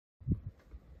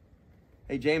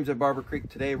Hey, James at Barbour Creek.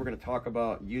 Today we're going to talk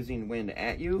about using wind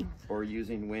at you or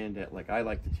using wind at, like I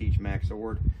like to teach, Max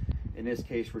Ord. In this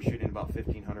case, we're shooting about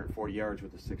 1,540 yards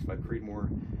with a 6.5 Creedmoor.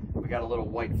 We got a little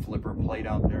white flipper plate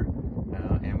out there,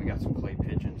 and we got some clay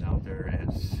pigeons out there at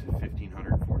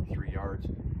 1,543 yards.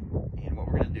 And what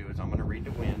we're going to do is I'm going to read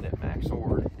the wind at Max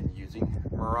Ord and using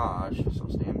Mirage, so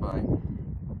stand by.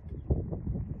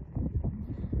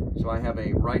 So I have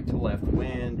a right to left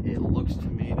wind. It looks to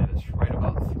me that it's right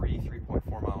about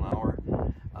 3.4 mile an hour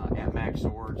at Max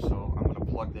Ord. So I'm going to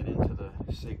plug that into the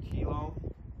sig kilo.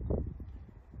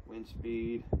 Wind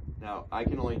speed. Now I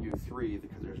can only do 3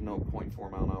 because there's no 0.4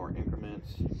 mile an hour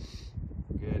increments.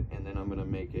 Good. And then I'm going to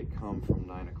make it come from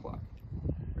 9 o'clock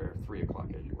or 3 o'clock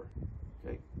as you were.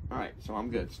 Okay. All right. So I'm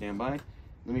good. Stand by.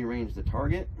 Let me range the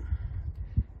target.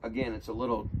 Again, it's a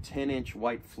little 10-inch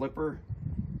white flipper.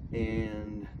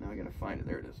 And now I gotta find it.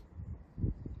 There it is.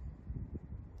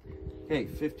 Okay,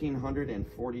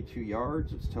 1,542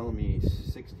 yards. It's telling me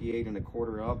 68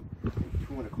 1/4 up, 2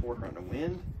 1/4 on the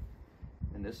wind.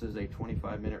 And this is a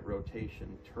 25-minute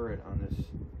rotation turret on this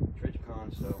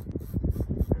Tridgecon. So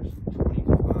there's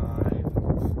 25,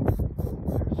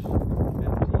 there's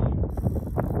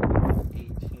 50,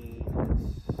 18, and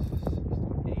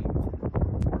 68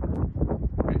 1/4.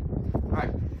 Okay. All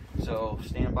right. So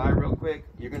stand by real quick.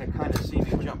 You're going to kind of see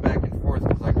me jump back and forth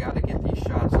because I got to get these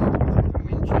shots up because the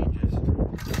wind changes.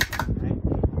 Okay.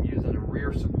 I'm using a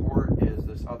rear support is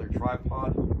this other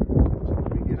tripod.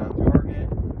 Let me get on target.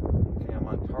 Okay, I'm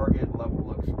on target. Level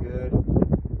looks good.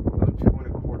 About 2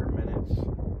 1/4 minutes.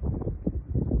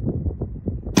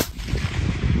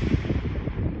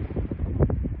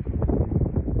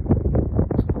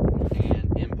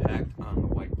 And impact on the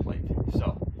white plate.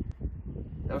 So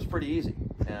that was pretty easy.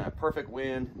 Perfect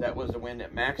wind. That was the wind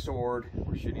at Max Ord.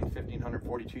 We're shooting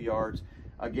 1,542 yards.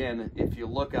 Again, if you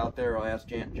look out there, I'll ask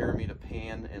Jeremy to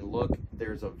pan and look.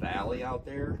 There's a valley out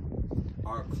there.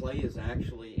 Our clay is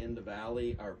actually in the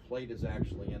valley. Our plate is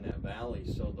actually in that valley.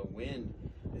 So the wind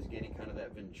is getting kind of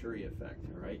that Venturi effect,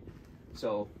 all right?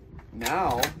 So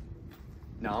now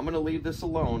I'm going to leave this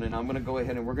alone, and I'm going to go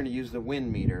ahead and we're going to use the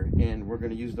wind meter, and we're going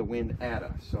to use the wind at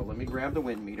us. So let me grab the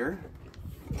wind meter.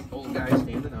 Old guy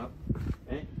standing up.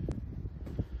 Okay.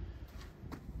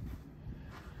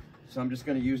 So I'm just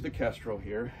going to use the Kestrel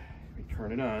here. Let me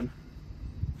turn it on.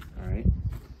 All right.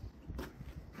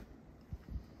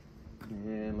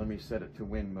 And let me set it to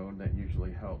wind mode. That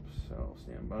usually helps. So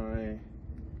stand by.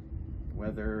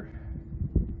 Weather.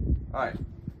 All right.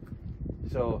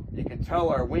 So you can tell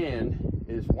our wind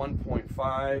is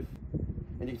 1.5.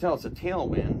 And you can tell it's a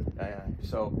tailwind.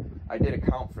 So I did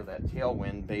account for that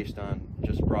tailwind based on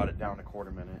just brought it down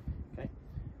 1/4 minute. Okay.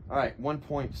 All right.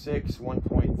 1.6,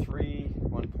 1.3,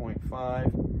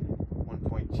 1.5,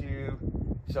 1.2.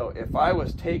 So if I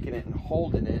was taking it and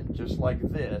holding it just like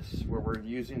this, where we're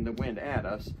using the wind at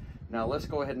us, now let's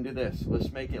go ahead and do this.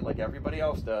 Let's make it like everybody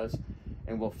else does,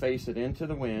 and we'll face it into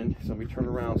the wind. So let me turn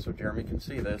around so Jeremy can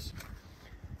see this.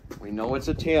 We know it's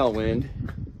a tailwind.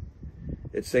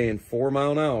 It's saying 4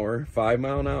 mile an hour, 5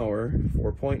 mile an hour,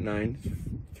 4.9,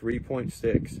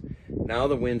 3.6. Now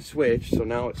the wind switched, so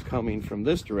now it's coming from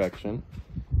this direction.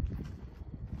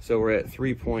 So we're at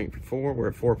 3.4, we're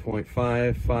at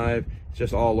 4.5, 5, it's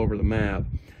just all over the map.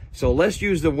 So let's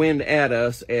use the wind at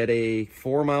us at a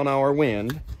 4 mile an hour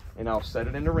wind, and I'll set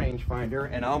it in the rangefinder,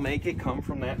 and I'll make it come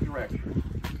from that direction,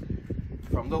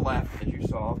 from the left, as you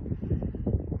saw.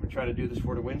 I'm gonna try to do this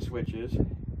for the wind switches.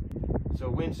 So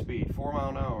wind speed, 4 mile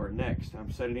an hour. Next, I'm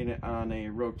setting it on a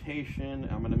rotation.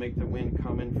 I'm going to make the wind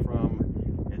coming from,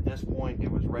 at this point,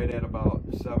 it was right at about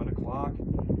 7 o'clock.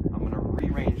 I'm going to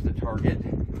rearrange the target.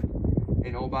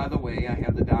 And oh, by the way, I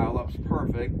have the dial ups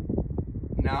perfect.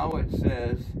 Now it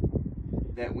says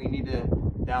that we need to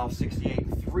dial 68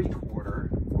 3/4.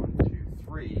 1, 2,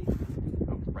 3.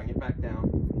 Oh, bring it back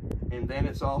down. And then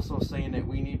it's also saying that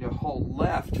we need to hold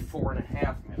left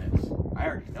 4.5 minutes. I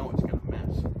already know it's going to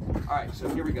miss. All right, so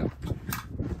here we go.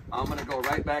 I'm going to go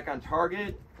right back on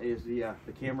target. Is the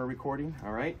camera recording?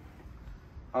 All right.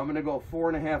 I'm going to go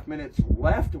 4.5 minutes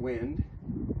left wind.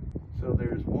 So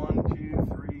there's 1, 2,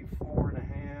 3,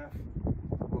 4.5.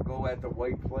 We'll go at the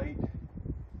white plate.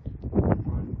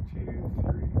 1, 2,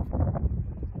 3.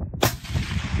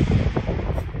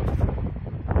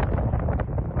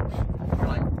 We're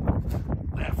like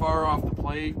that far off the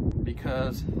plate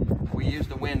because we use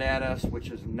the wind at us, which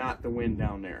is not the wind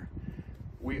down there.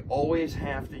 We always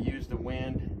have to use the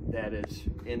wind that is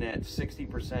in that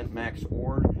 60% Max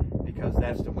Ord because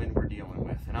that's the wind we're dealing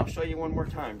with. And I'll show you one more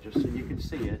time just so you can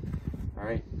see it. All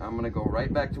right, I'm gonna go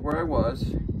right back to where I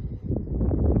was.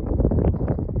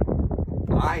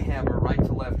 I have a right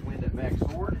to left wind at at Max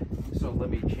Ord. So let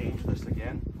me change this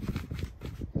again.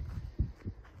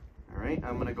 All right,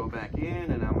 I'm gonna go back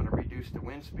in and I'm gonna reduce the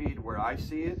wind speed where I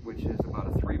see it, which is about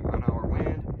a 3-mile-an-hour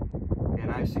wind.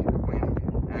 And I see the wind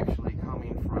actually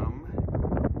coming from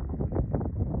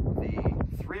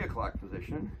the 3 o'clock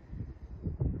position.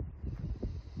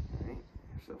 All right,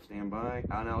 so stand by.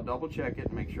 And I'll double check it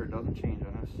and make sure it doesn't change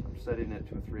on us. I'm setting it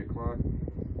to a 3 o'clock.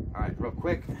 All right, real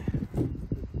quick.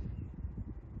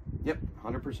 Yep,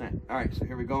 100%. All right, so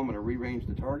here we go. I'm going to rearrange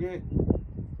the target.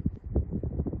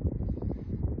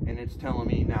 And it's telling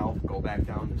me now go back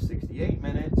down to 68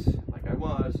 minutes, like I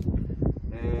was.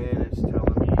 And it's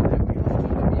telling me that we only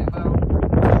need to be about a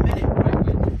minute right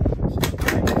wind.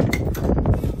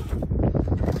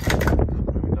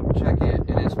 Let me double check it.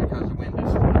 It is because the wind is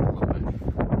slowing a little bit.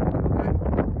 Okay.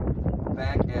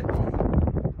 Back at the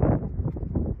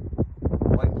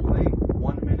light plate,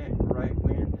 1 minute right wind.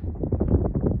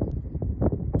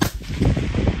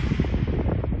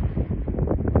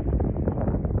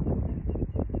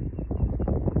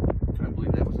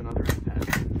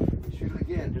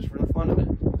 Just for the fun of it.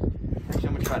 Actually,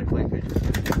 I'm going to try to clay pitch it.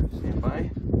 Stand by.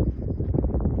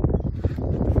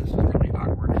 This is really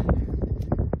awkward.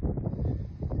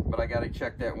 But I got to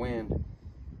check that wind.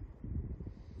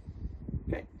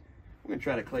 Okay. I'm going to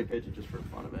try to clay pitch it just for the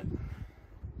fun of it.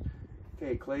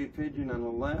 Okay, clay pigeon on the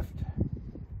left.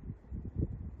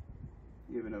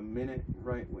 Give it a minute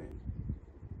right wind.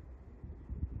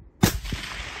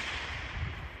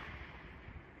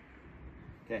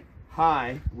 Okay.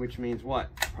 High, which means what?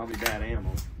 Probably bad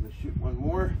animal. Let's shoot one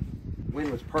more.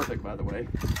 Wind was perfect, by the way.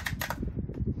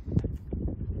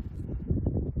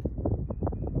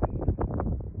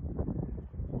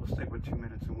 We'll stick with 2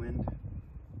 minutes of wind.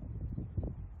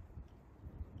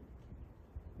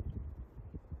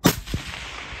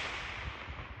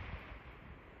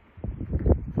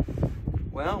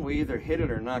 Well, we either hit it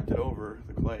or knocked it over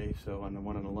the clay, so on the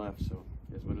one on the left, so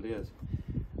is what it is.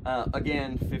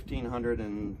 Again,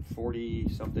 1,540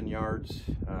 something yards,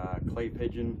 clay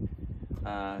pigeon.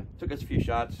 Took us a few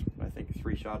shots, I think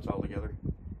 3 shots altogether.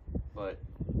 But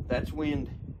that's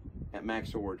wind at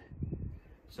Max Ord.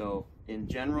 So in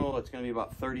general, it's going to be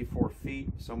about 34 feet,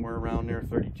 somewhere around there,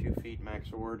 32 feet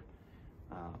Max Ord.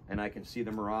 And I can see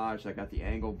the mirage. I got the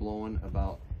angle blowing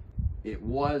about. It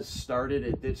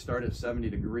did start at 70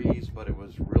 degrees, but it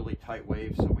was really tight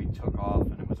waves, so we took off,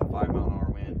 and it was a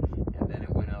 5-mile-an-hour wind. And then it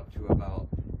went up to about,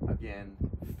 again,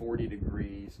 40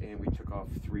 degrees, and we took off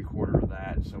 3/4 of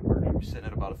that. So we're sitting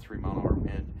at about a 3-mile-an-hour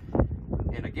wind.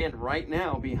 And again, right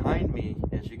now, behind me,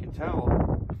 as you can tell,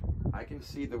 I can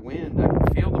see the wind. I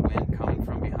can feel the wind coming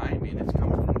from behind me, and it's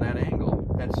coming from that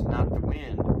angle. That's not the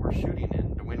wind we're shooting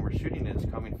in. The wind we're shooting in is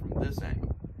coming from this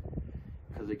angle.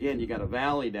 Because again, you got a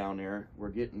valley down there. We're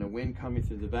getting the wind coming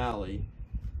through the valley.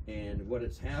 And what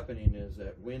is happening is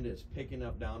that wind is picking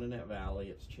up down in that valley.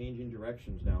 It's changing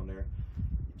directions down there.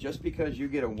 Just because you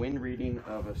get a wind reading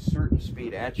of a certain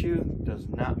speed at you does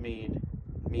not mean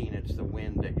it's the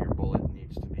wind that your bullet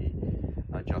needs to be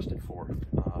adjusted for.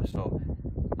 So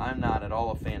I'm not at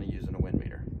all a fan of using a wind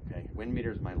meter. Okay, wind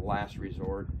meter is my last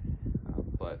resort.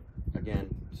 But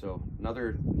again, so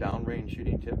another downrange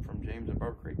shooting tip from James at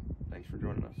Barbourcreek. Thanks for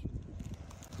joining us.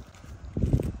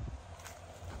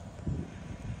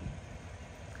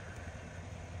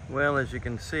 Well, as you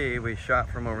can see, we shot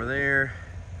from over there,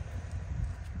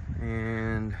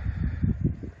 and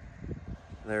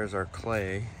there's our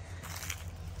clay,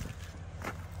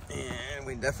 and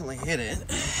we definitely hit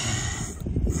it.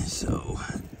 So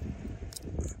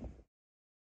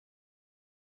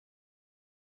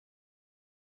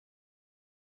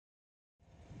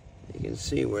you can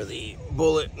see where the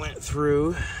bullet went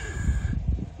through.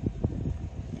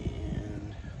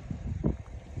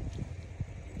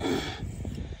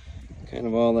 Kind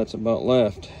of all that's about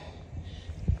left.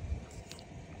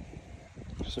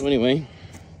 So anyway,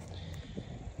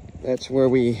 that's where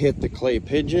we hit the clay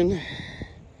pigeon.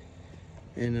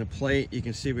 And the plate, you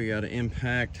can see we got an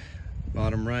impact,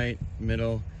 bottom right,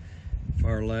 middle,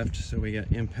 far left. So we got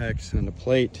impacts on the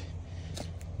plate.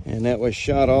 And that was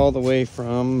shot all the way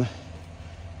from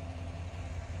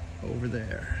over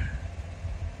there.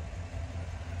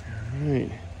 All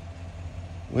right.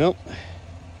 Well,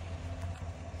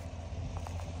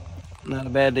 not a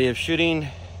bad day of shooting.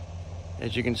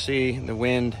 As you can see, the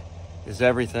wind is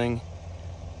everything.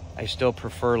 I still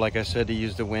prefer, like I said, to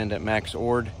use the wind at Max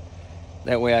Ord.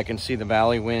 That way I can see the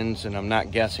valley winds, and I'm not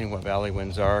guessing what valley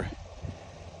winds are.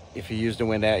 If you use the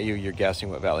wind at you, you're guessing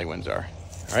what valley winds are.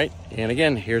 All right, and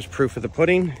again, here's proof of the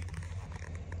pudding.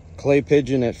 Clay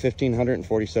pigeon at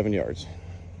 1,547 yards.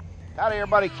 Howdy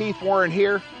everybody, Keith Warren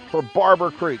here for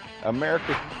Barbour Creek,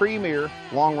 America's premier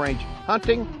long-range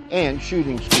hunting and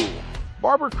shooting school.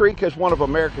 Barbour Creek is one of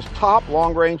America's top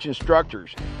long-range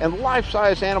instructors and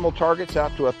life-size animal targets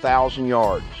out to 1,000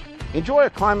 yards. Enjoy a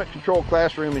climate-controlled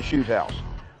classroom and shoot house,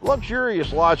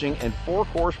 luxurious lodging, and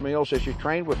 4-course meals as you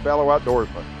train with fellow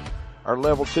outdoorsmen. Our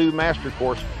Level 2 Master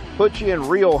Course puts you in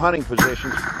real hunting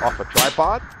positions off a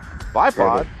tripod,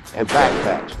 bipod, and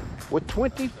backpacks, with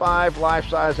 25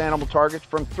 life-size animal targets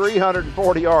from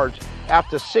 340 yards out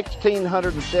to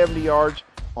 1,670 yards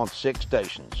on 6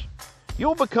 stations.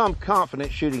 You'll become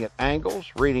confident shooting at angles,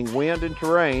 reading wind and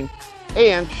terrain,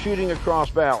 and shooting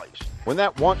across valleys. When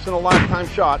that once-in-a-lifetime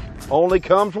shot only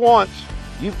comes once,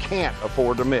 you can't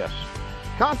afford to miss.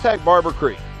 Contact Barbour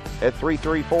Creek at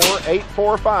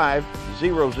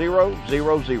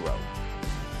 334-845-0000.